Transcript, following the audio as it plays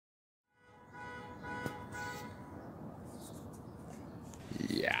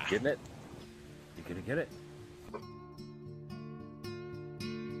Yeah. Getting it? You gonna get it?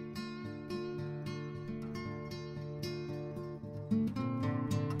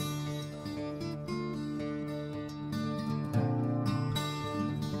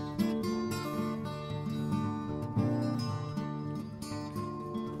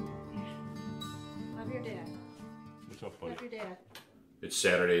 Love your dad. What's up, buddy? Love your dad. It's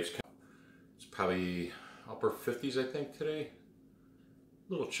Saturday. It's probably upper 50s, I think, today.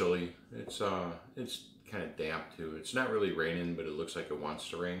 A little chilly. It's kind of damp too. It's not really raining, but it looks like it wants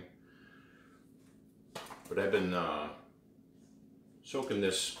to rain. But I've been soaking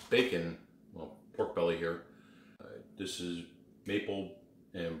this bacon, well, pork belly here. This is maple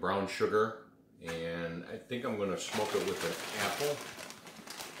and brown sugar, and I think I'm going to smoke it with an apple.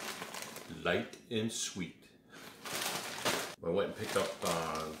 Light and sweet. I went and picked up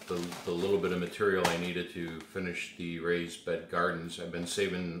the little bit of material I needed to finish the raised bed gardens. I've been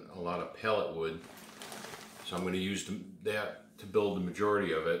saving a lot of pallet wood, so I'm going to use that to build the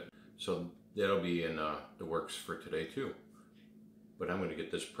majority of it. So that'll be in the works for today too. But I'm going to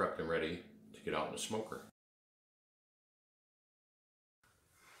get this prepped and ready to get out in the smoker.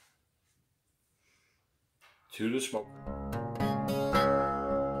 To the smoker.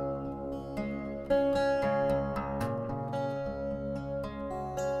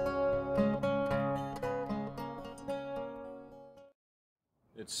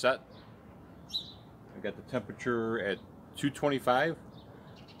 It's set. I got the temperature at 225.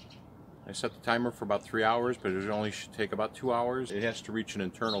 I set the timer for about 3 hours, but it only should take about 2 hours. It has to reach an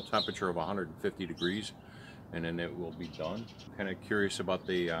internal temperature of 150 degrees, and then it will be done. Kind of curious about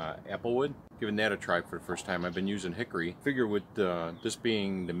the applewood. Giving that a try for the first time. I've been using hickory. Figure with this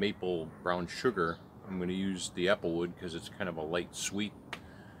being the maple brown sugar, I'm going to use the applewood because it's kind of a light, sweet,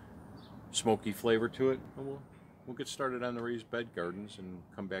 smoky flavor to it. We'll get started on the raised bed gardens and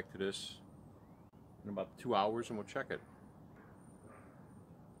come back to this in about 2 hours and we'll check it.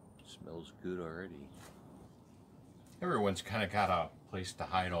 Smells good already. Everyone's kind of got a place to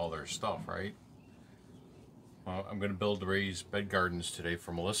hide all their stuff, right? I'm going to build the raised bed gardens today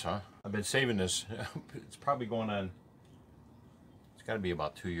for Melissa. I've been saving this. It's probably going on, it's got to be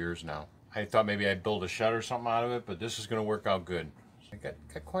about 2 years now. I thought maybe I'd build a shed or something out of it, but this is going to work out good. I got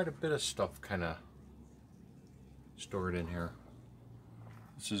quite a bit of stuff kind of stored in here.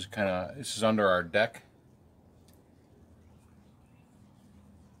 This is under our deck.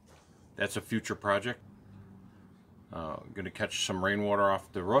 That's a future project. I'm going to catch some rainwater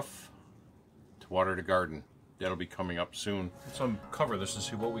off the roof to water the garden. That'll be coming up soon. Let's uncover this and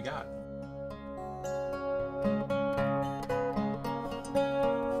see what we got.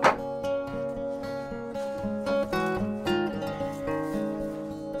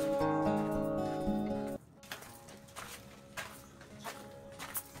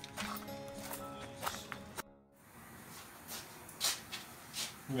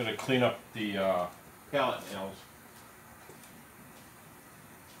 I'm going to clean up the pallet nails.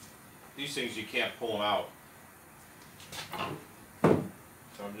 These things, you can't pull them out.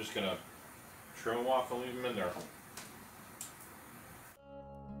 So I'm just going to trim them off and leave them in there.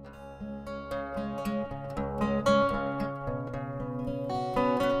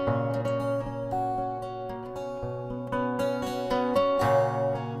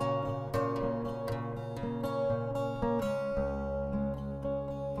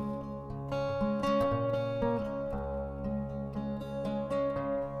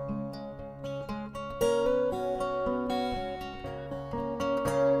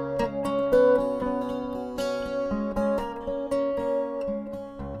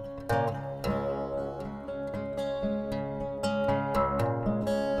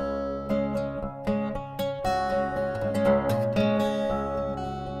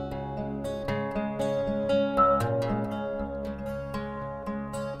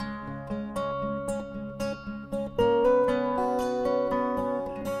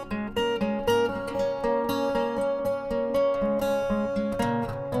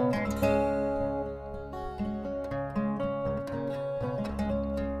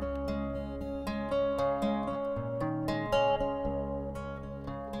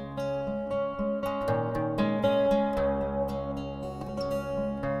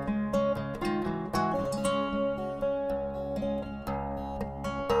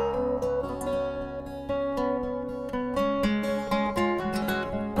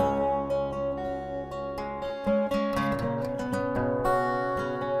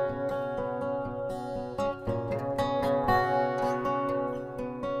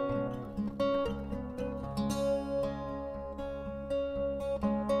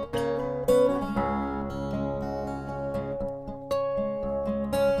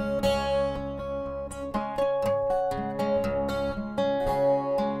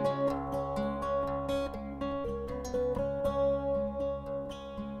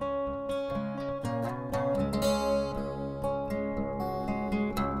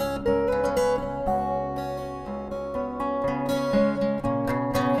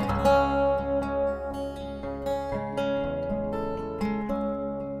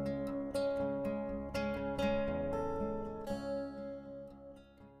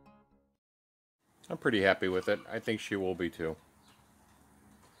 I'm pretty happy with it. I think she will be too.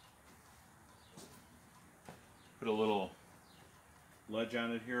 Put a little ledge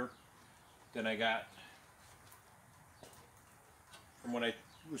on it here. Then I got, from when I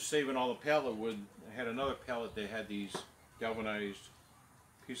was saving all the pallet wood, I had another pallet that had these galvanized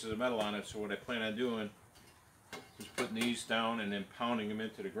pieces of metal on it. So what I plan on doing is putting these down and then pounding them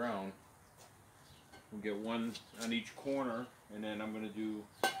into the ground. We'll get one on each corner, and then I'm going to do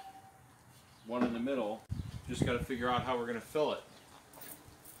one in the middle. Just got to figure out how we're going to fill it.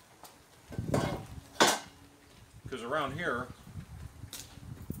 Because around here,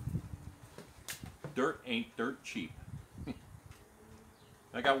 dirt ain't dirt cheap.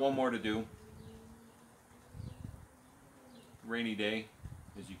 I got one more to do. Rainy day,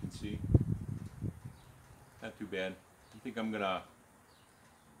 as you can see. Not too bad. I think I'm going to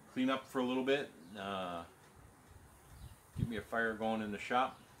clean up for a little bit. Get me a fire going in the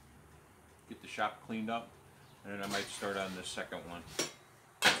shop. Get the shop cleaned up. And then I might start on the second one.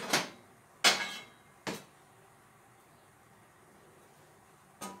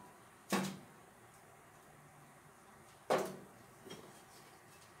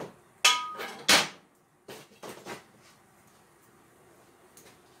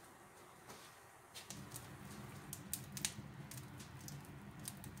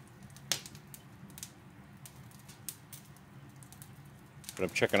 But I'm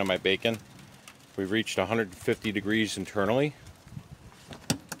checking on my bacon. We've reached 150 degrees internally.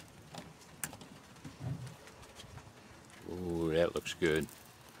 Ooh, that looks good.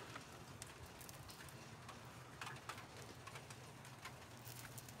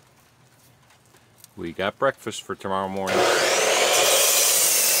 We got breakfast for tomorrow morning.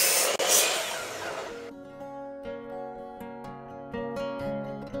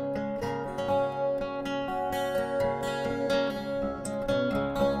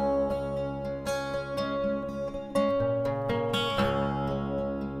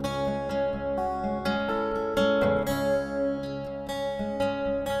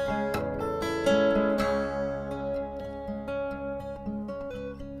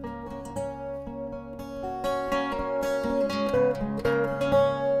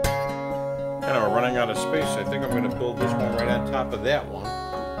 Running out of space. I think I'm going to build this one right on top of that one.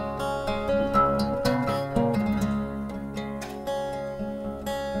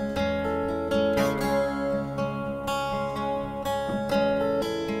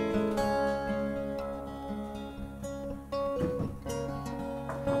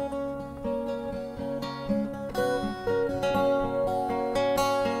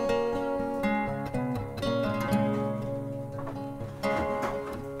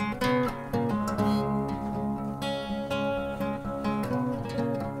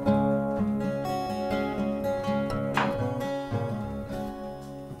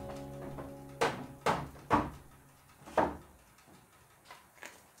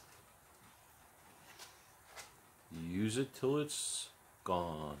 Use it till it's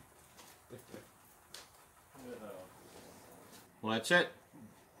gone. Well, that's it.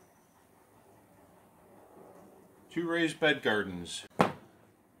 2 raised bed gardens.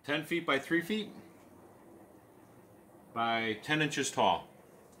 10 feet by 3 feet by 10 inches tall.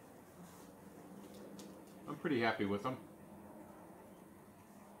 I'm pretty happy with them.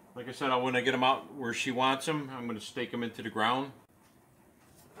 Like I said, when I get them out where she wants them, I'm going to stake them into the ground.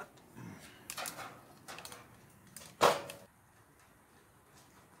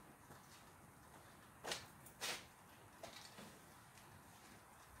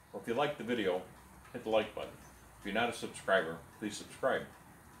 If you liked the video, hit the like button. If you're not a subscriber, please subscribe.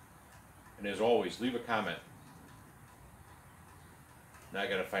 And as always, leave a comment. Now I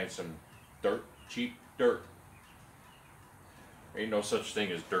gotta find some dirt, cheap dirt. Ain't no such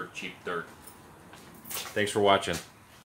thing as dirt, cheap dirt. Thanks for watching.